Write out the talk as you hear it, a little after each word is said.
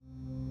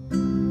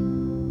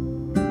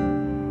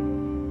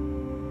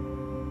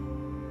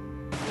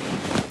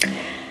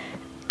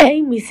Hey,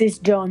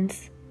 Mrs.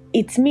 Jones.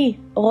 It's me,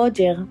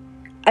 Roger.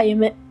 I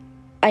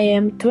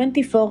am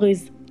 24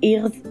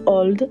 years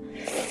old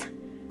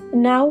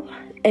now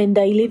and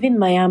I live in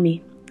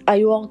Miami.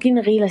 I work in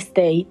real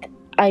estate.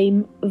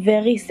 I'm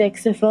very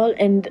successful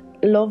and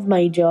love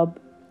my job.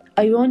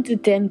 I want to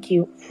thank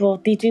you for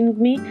teaching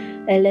me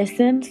a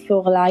lesson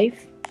for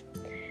life.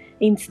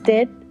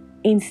 Instead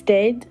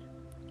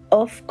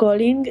of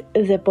calling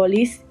the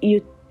police,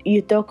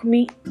 you took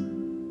me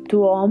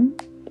to home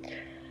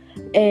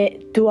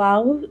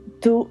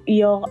to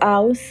your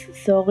house,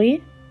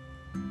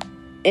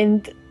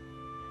 and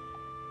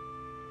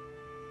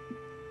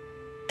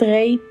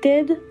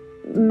treated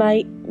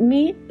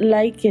me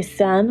like a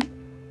son.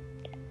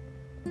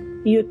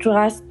 You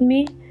trust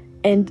me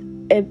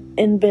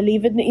and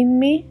believed in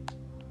me.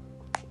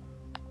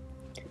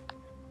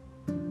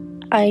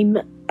 I'm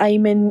a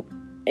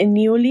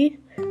newly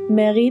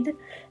married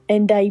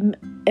and I'm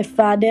a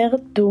father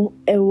to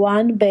a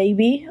one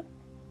baby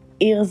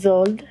years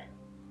old.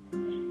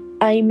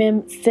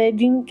 I'm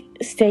setting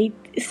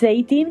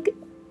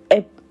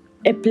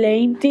a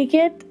plane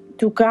ticket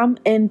to come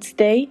and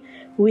stay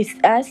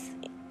with us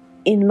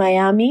in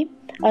Miami.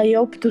 I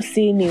hope to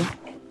see you.